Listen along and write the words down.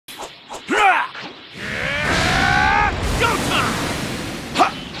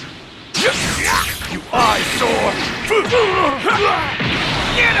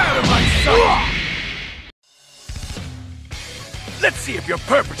Get out of my sight! Let's see if you're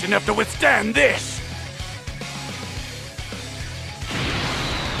perfect enough to withstand this!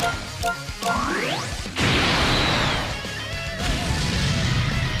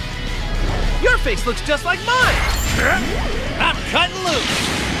 Your face looks just like mine! I'm cutting loose!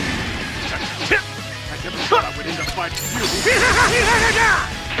 I never thought I would end up fighting you!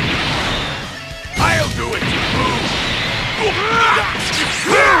 I'll do it!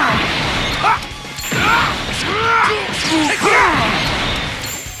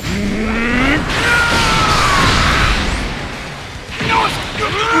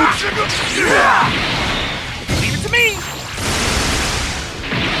 Leave it to me!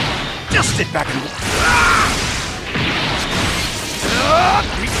 Just sit back and...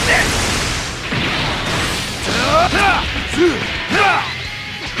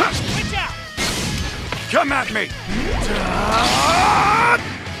 Switch out! Come at me!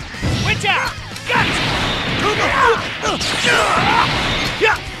 Switch out! Gotcha!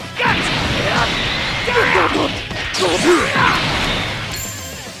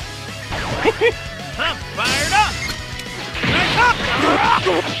 I'm fired up! Right up!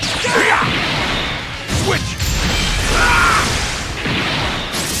 Switch!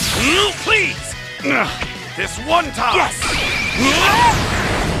 Please! This one time! Yes!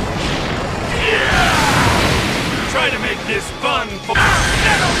 Try to make this fun for...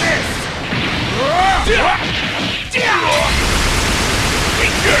 Settle this!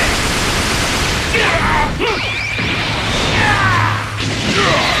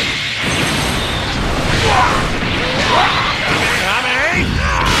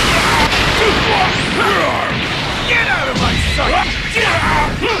 Get out of my sight! Stand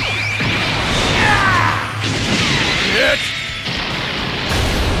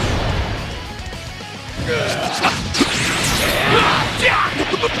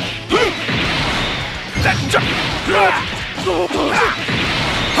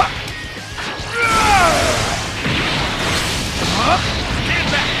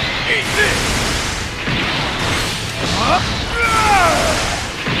back! Eat this!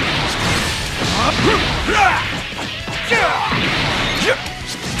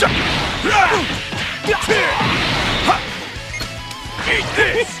 Eat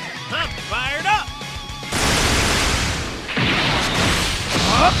this! I'm fired up!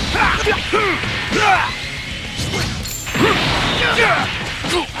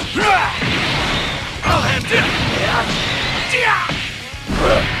 I'll hand it!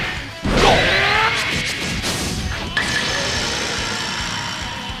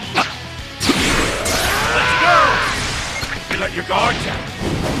 Let's go! You let your guard down.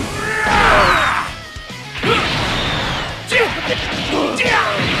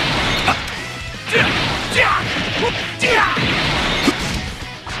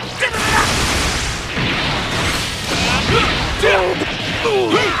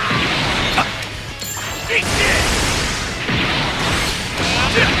 Eat this!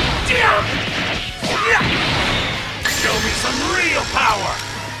 Show me some real power!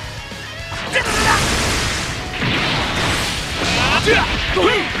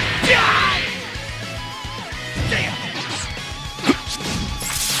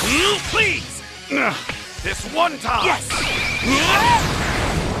 Please! This one time! Yes!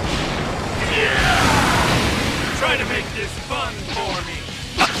 Try to make this fun for me!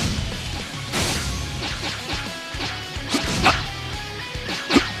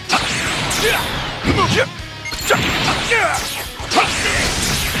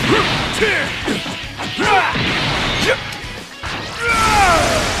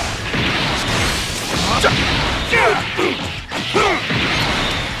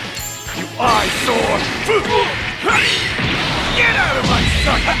 You eyesore! Get out of my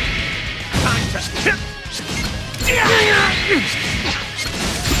sight! Time to...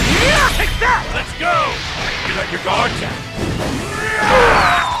 Take that! Let's go! You let your guard down.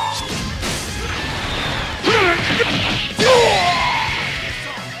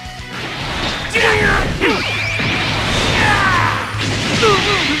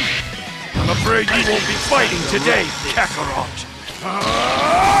 I'm afraid you won't be fighting today, Kakarot.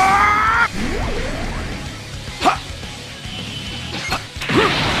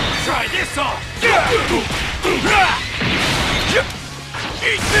 Try this on!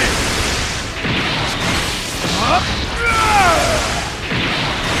 Eat this!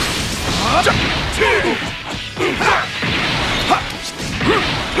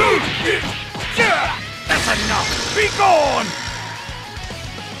 That's enough! Be gone!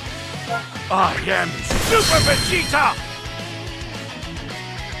 I am Super Vegeta!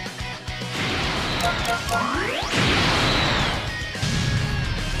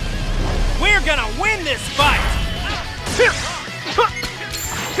 We're gonna win this fight!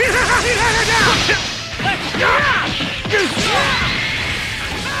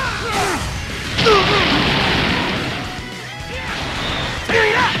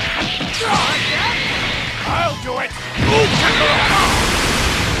 I'll do it!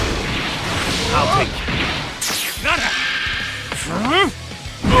 I'll take you. Nada!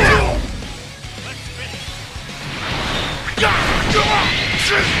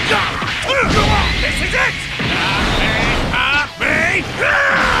 This is it!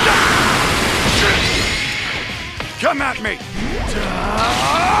 Come at me!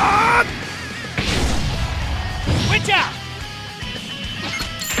 Switch out!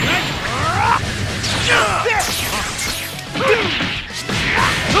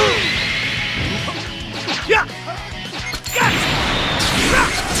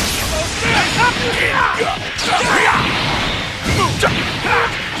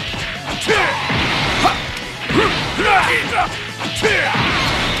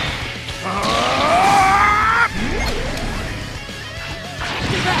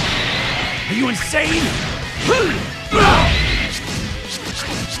 Are you insane?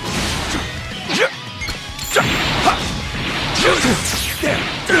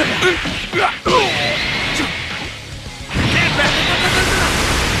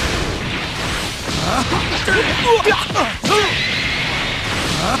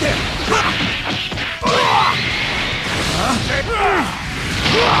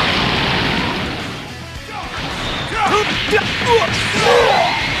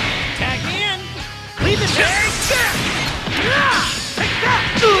 Tag me in! Leave it there! Take that!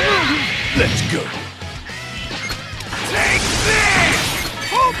 Let's go! Take this!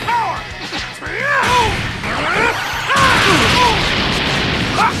 Full power!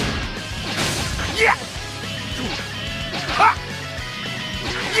 Yeah!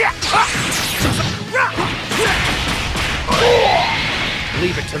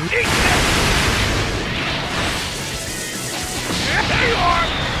 Leave it to me. There you are!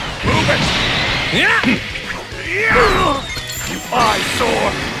 Move it! Yeah! You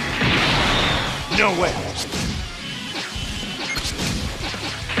eyesore! No way!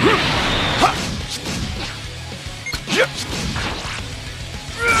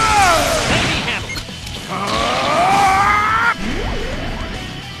 Let me handle it.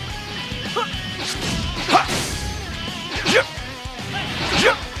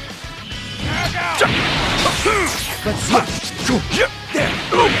 Let's switch. There!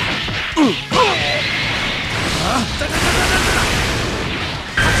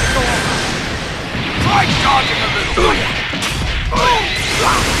 Try dodging a little!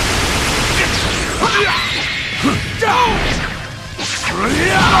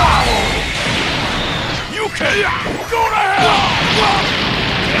 You can go to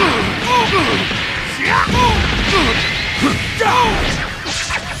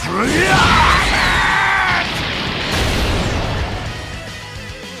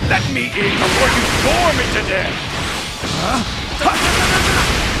Let me in before you bore me to death!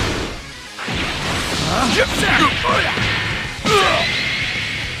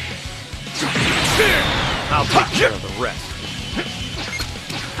 I'll take care of the rest.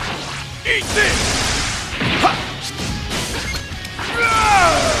 Eat this!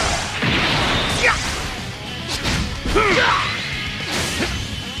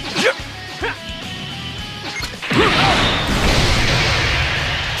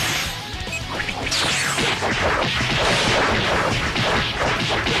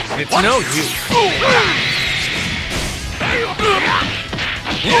 It's no use.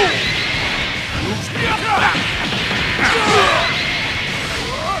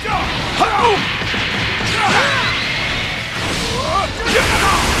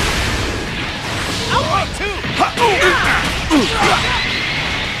 I'll fight too!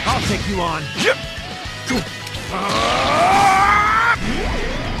 I'll take you on.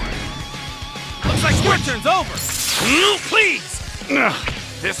 Looks like your turn's over. Please!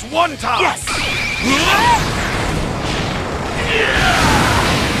 This one time! Yes!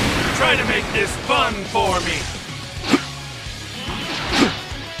 Try to make this fun for me!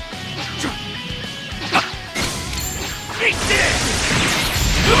 Eat this!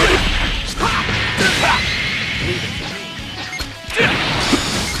 Leave it to me.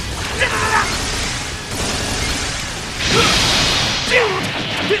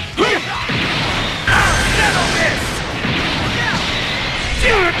 Settle this!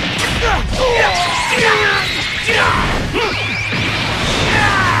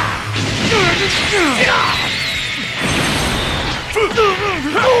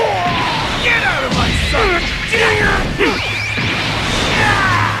 Get out of my sight!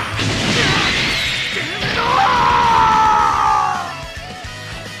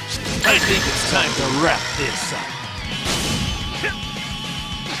 I think it's time to wrap this up.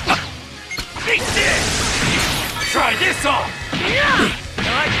 Eat this! Try this on! Yeah!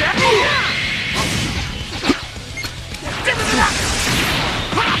 You like that?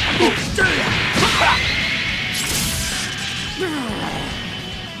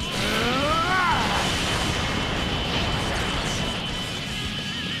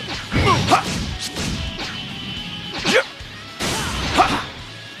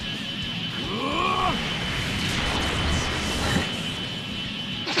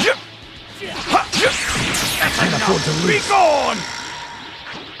 Can't afford to lose. Be gone!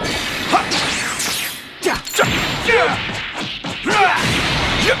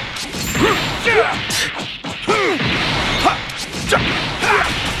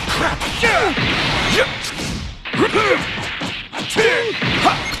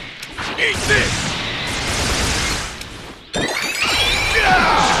 Eat this!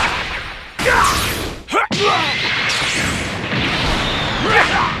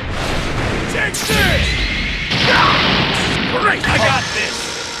 Take this! Great, I got this!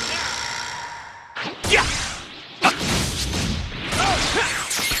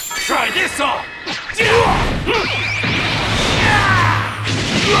 Try this on!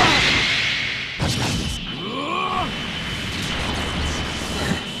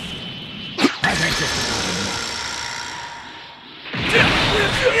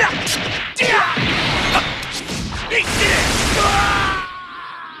 Eat this!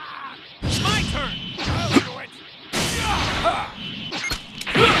 My turn! I'll do it!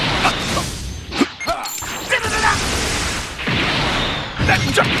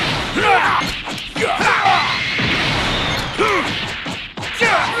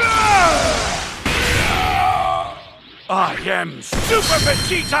 I am Super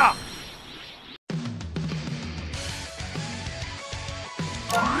Vegeta!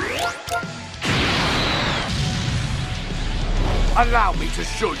 Allow me to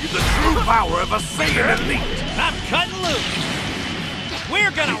show you the true power of a Saiyan Elite! I'm cutting loose!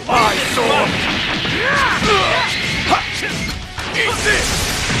 We're gonna win I this saw! fight! Eat this!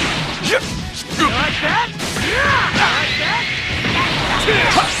 You like that? You like that?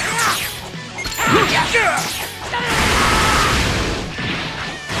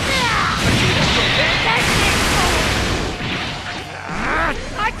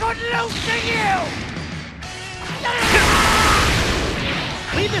 I couldn't lose to you!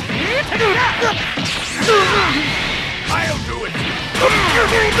 Leave this here! I'll do it!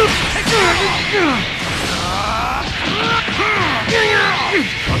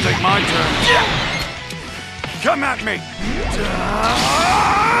 I'll take my turn. Come at me!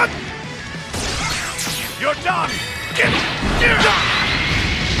 You're done!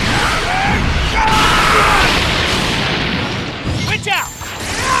 Switch out!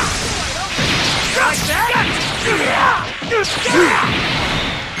 Like that?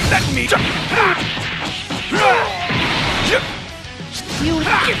 Let me... You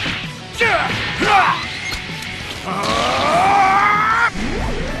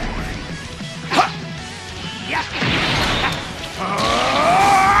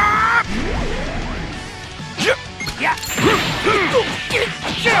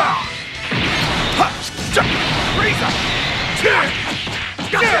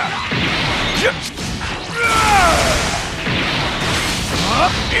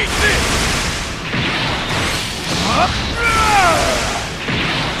Eat this!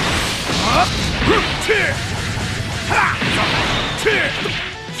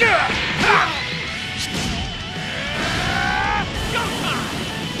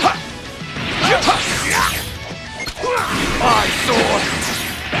 I saw!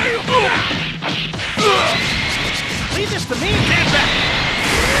 Leave this to me! Stand back!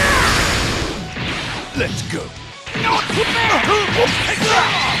 Let's go!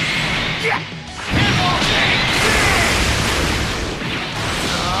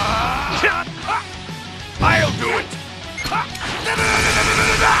 I'll do it!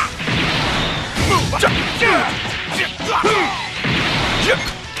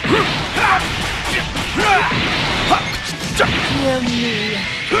 hear me.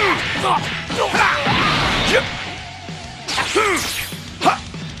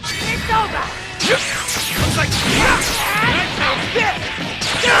 It's over! Looks like...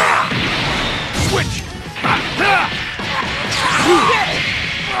 Switch!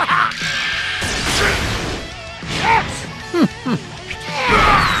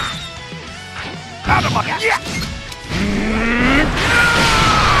 Out of my...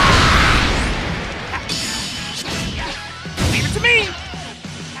 Leave it to me!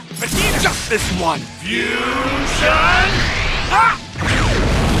 Vegeta! Just this one! Fusion! Ha!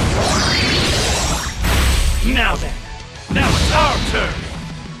 Now then. Now it's our turn.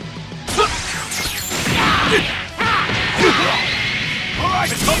 All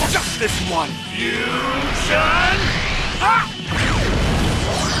right, it's just this one. Fusion!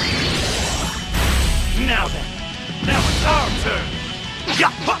 Now then. Now it's our turn.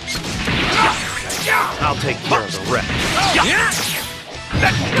 I'll take care of the rest.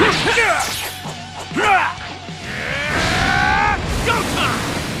 Go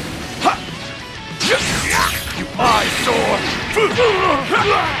time! You eyesore!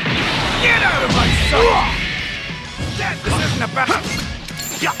 Get out of my sight! This isn't about...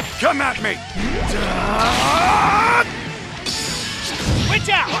 Come at me! Switch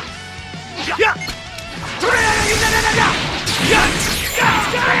out!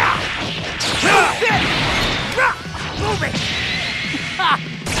 Move it!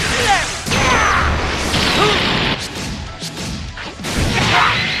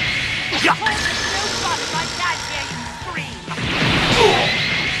 Nobody like that hear you scream!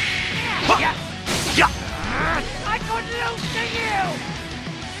 I could lose to you!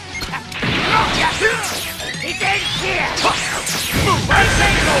 He's in here! Move right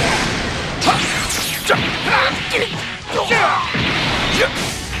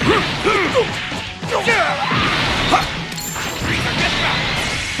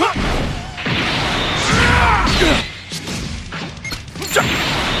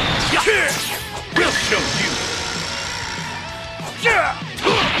We'll show you!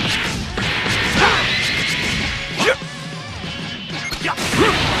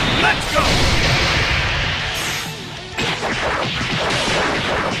 Let's go!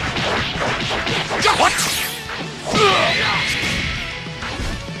 What?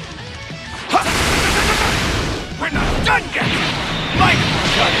 We're not done yet! Mike,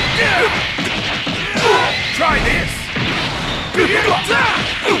 got it! Try this!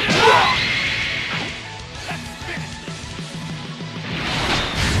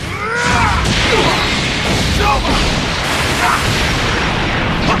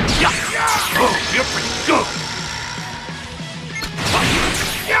 Oh, you're pretty good!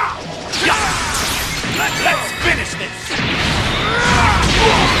 Let's finish this!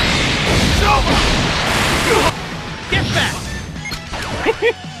 Get back!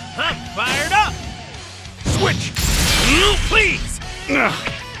 I'm fired up! Switch! Please!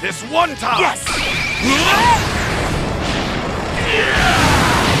 This one time! Yes!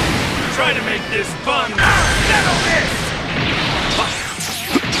 Try to make this fun! Settle this!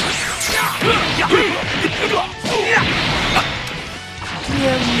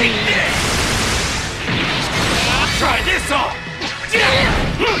 Take this! Try this on!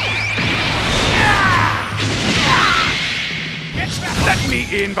 Let me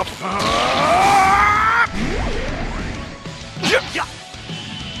in before...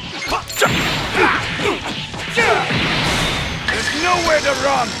 There's nowhere to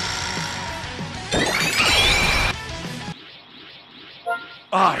run!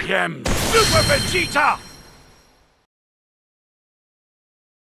 I am Super Vegeta!